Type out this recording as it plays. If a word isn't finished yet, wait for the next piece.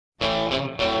Yo,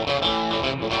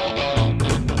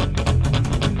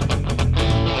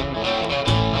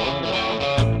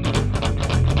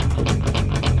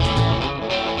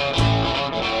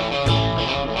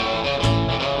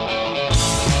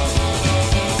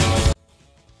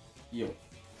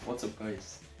 what's up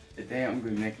guys? Today I'm going to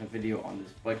be making a video on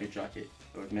this biker jacket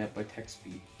that was made by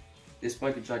Texpeed. This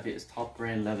biker jacket is top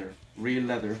grade leather, real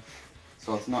leather,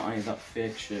 so it's not any of that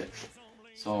fake shit.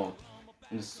 So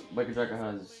this biker jacket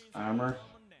has armor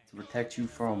to protect you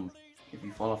from if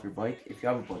you fall off your bike, if you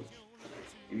have a bike.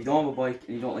 If you don't have a bike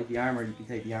and you don't like the armor, you can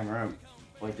take the armor out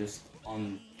by just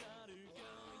doing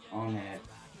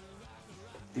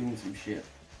some shit.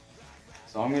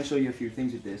 So I'm going to show you a few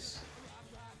things with this.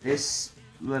 This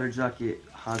leather jacket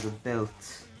has a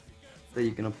belt that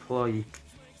you can apply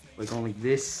by going like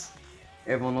this.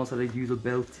 Everyone knows how to use a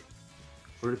belt.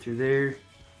 Put it through there.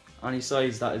 Any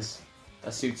size that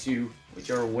suits you with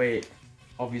your weight,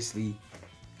 obviously,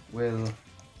 will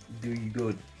do you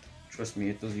good. Trust me,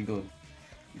 it does you good.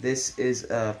 This is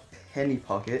a penny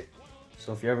pocket.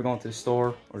 So if you're ever going to the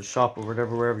store or the shop or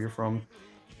whatever, wherever you're from,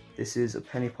 this is a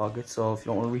penny pocket. So if you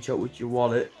don't want to reach out with your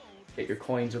wallet, get your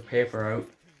coins or paper out,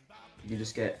 you can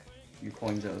just get your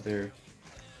coins out of there.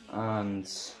 And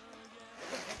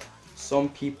some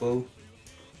people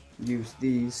use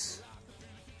these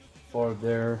for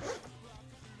their,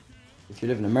 if you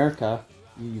live in America,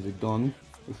 you use a gun.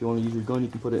 If you want to use your gun, you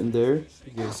can put it in there.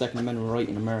 You get a Second Amendment right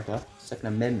in America. Second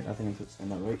Amendment, I think I'm saying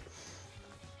that right.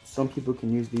 Some people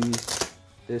can use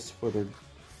this for their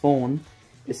phone.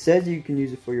 It says you can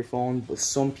use it for your phone, but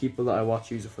some people that I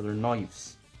watch use it for their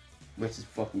knives, which is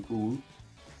fucking cool.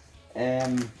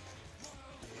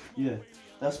 Yeah,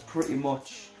 that's pretty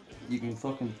much. You can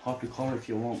fucking pop your collar if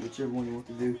you want, whichever one you want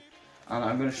to do. And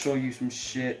I'm gonna show you some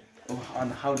shit on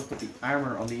how to put the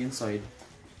armor on the inside,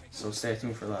 so stay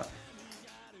tuned for that.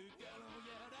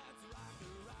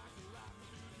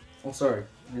 Oh sorry,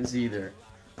 you didn't see there.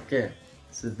 Okay,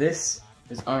 so this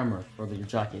is armor for your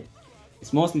jacket.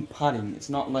 It's mostly padding. It's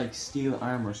not like steel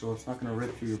armor, so it's not gonna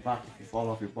rip through your back if you fall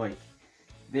off your bike.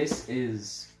 This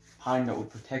is padding that will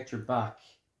protect your back.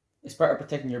 It's better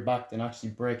protecting your back than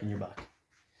actually breaking your back.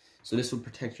 So this will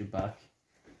protect your back.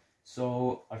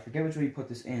 So I forget which way you put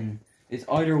this in. It's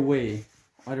either way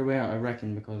I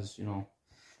reckon, because you know,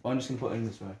 but I'm just gonna put it in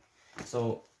this way.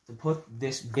 So to put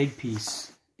this big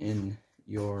piece in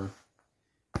your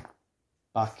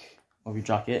back of your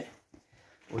jacket,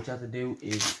 what you have to do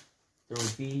is, there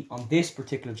will be on this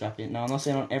particular jacket, now I'm not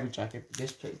saying on every jacket, but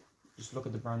this, just look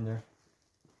at the brand there.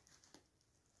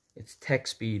 It's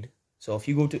Texpeed. So if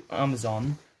you go to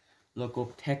Amazon, look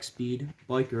up Texpeed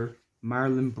Biker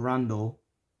Marlon Brando.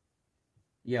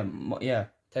 Yeah,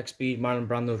 Texpeed Marlon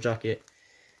Brando jacket.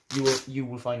 You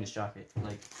will find this jacket.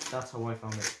 Like, that's how I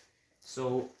found it.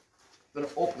 So I'm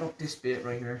gonna open up this bit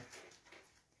right here,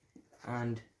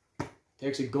 and it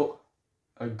takes a good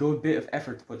bit of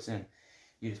effort to put this in.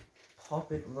 You just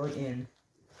pop it right in.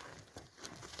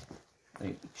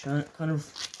 Like, kind of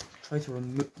try to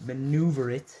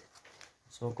maneuver it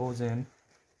so it goes in.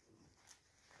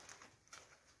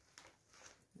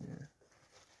 Yeah.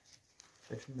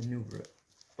 Try to maneuver it.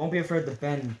 Don't be afraid to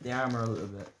bend the armor a little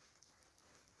bit.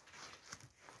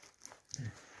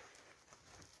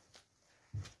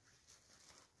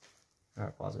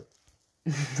 Alright, pause it.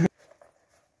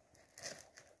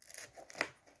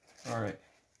 Alright.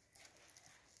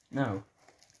 Now,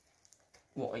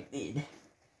 what I did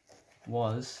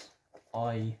was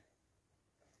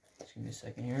just give me a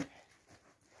second here.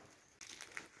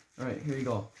 Alright, here you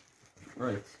go.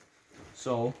 Right,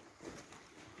 so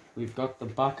we've got the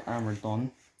back armor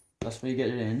done. That's where you get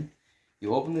it in.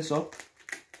 You open this up,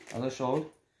 as I showed.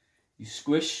 You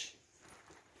squish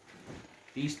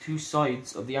these two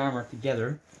sides of the armor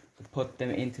together to put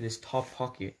them into this top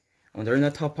pocket. And when they're in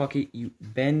that top pocket, you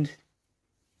bend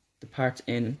the parts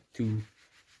in to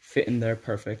fit in there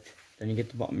perfect. Then you get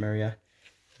the bottom area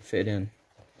to fit it in.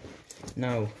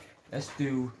 Now, let's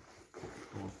do,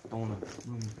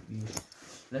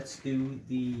 let's do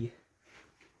the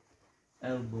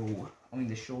elbow,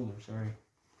 the shoulder, sorry.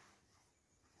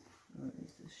 What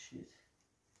is this shit?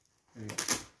 There we go.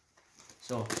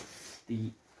 So,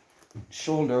 the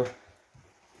shoulder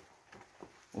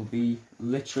will be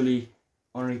literally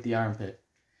underneath the armpit.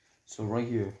 So right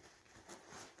here.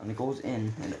 And it goes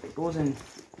in, and it goes in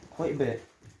quite a bit.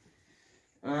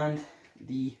 And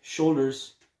the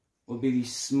shoulders will be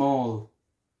these small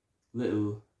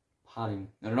little padding.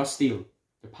 Now they're not steel,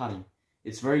 they're padding.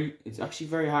 It's actually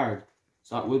very hard,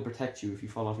 so that will protect you if you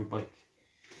fall off your bike.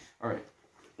 Alright,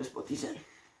 let's put these in.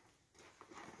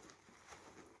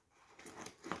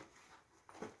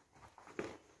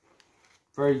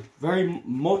 very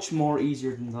much more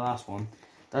easier than the last one.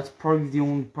 That's probably the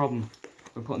only problem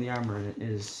with putting the armor in it,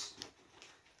 is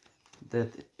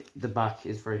that the back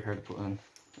is very hard to put in.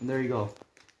 And there you go.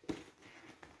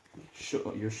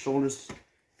 Your shoulders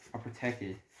are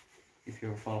protected if you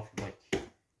ever fall off the bike.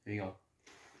 There you go.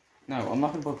 Now, I'm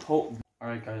not going to put...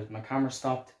 Alright guys, my camera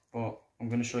stopped, but I'm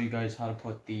going to show you guys how to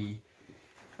put the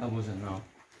elbows in now.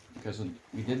 Because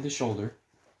we did the shoulder.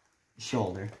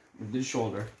 We did the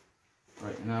shoulder.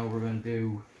 Right, now we're going to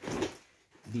do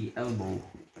the elbow.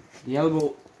 The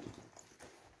elbow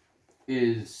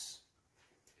is...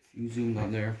 If you zoom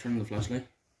down there, turn on the flashlight.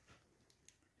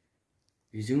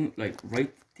 You zoom like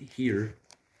right here,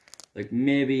 like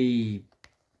maybe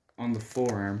on the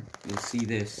forearm, you'll see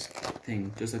this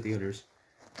thing just like the others.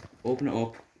 Open it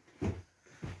up,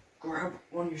 grab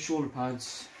one of your shoulder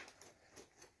pads,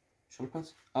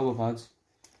 elbow pads,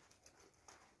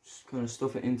 just kind of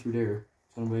stuff it in through there.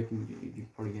 So that way you can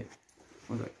probably get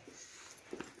one sec.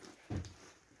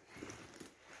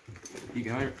 You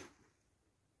can either,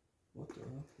 what the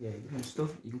hell? Yeah, you can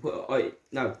stuff. You can put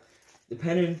now,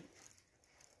 depending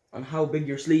on how big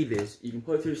your sleeve is, you can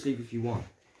put it through the sleeve if you want.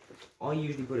 I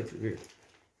usually put it through here.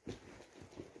 I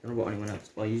don't know about anyone else,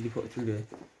 but I usually put it through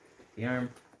the arm,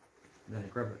 and then I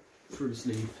grab it through the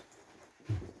sleeve,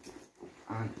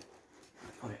 and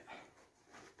put it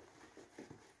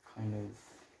kind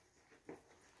of,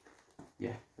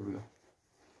 yeah, there we go.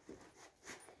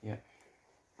 Yeah,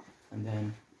 and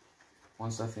then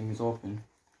once that thing is open,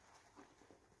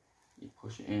 you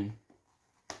push it in.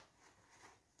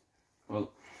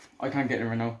 Well, I can't get it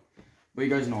right now, but you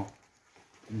guys know.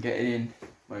 You can get it in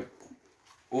by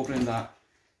opening that,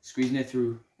 squeezing it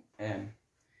through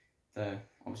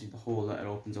obviously the hole that it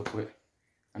opens up with,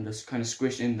 and just kind of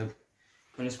squish in the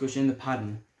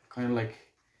padding, kind of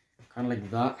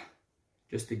like that,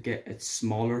 just to get it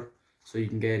smaller, so you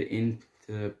can get it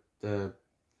into the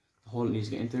hole it needs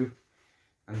to get into,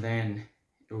 and then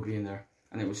it will be in there,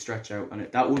 and it will stretch out, and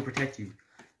that will protect you.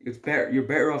 It's better. You're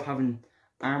better off having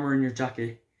armor in your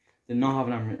jacket than not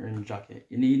having armor in your jacket.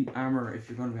 You need armor if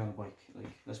you're going to be on a bike.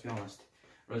 Like, let's be honest,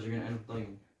 or else you're going to end up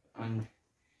dying. And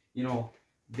you know,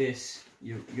 this,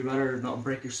 you better not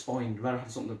break your spine. You better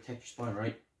have something to protect your spine,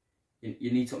 right?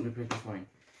 You need something to protect your spine.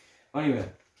 Anyway,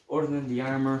 other than the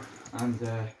armor and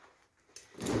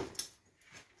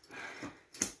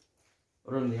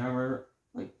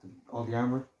all the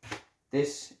armor,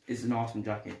 this is an awesome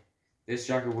jacket. This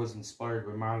jacket was inspired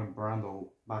by Marlon Brando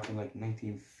back in like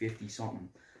 1950 something.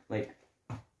 Like,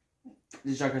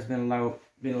 this jacket has been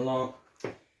along.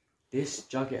 This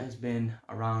jacket has been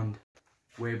around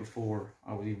way before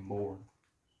I was even born.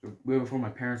 Way before my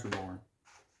parents were born.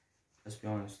 Let's be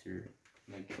honest here.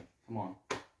 Like, come on.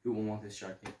 Who won't want this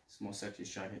jacket? It's the most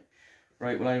sexiest jacket.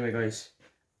 Right, well anyway guys,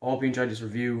 I hope you enjoyed this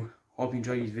review. Hope you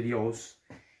enjoyed these videos.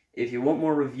 If you want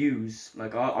more reviews,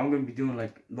 like I'm going to be doing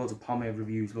like loads of pomade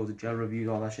reviews, loads of gel reviews,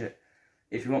 all that shit.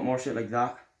 If you want more shit like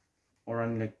that, or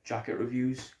any like jacket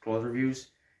reviews, clothes reviews,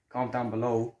 comment down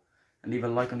below and leave a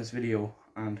like on this video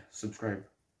and subscribe.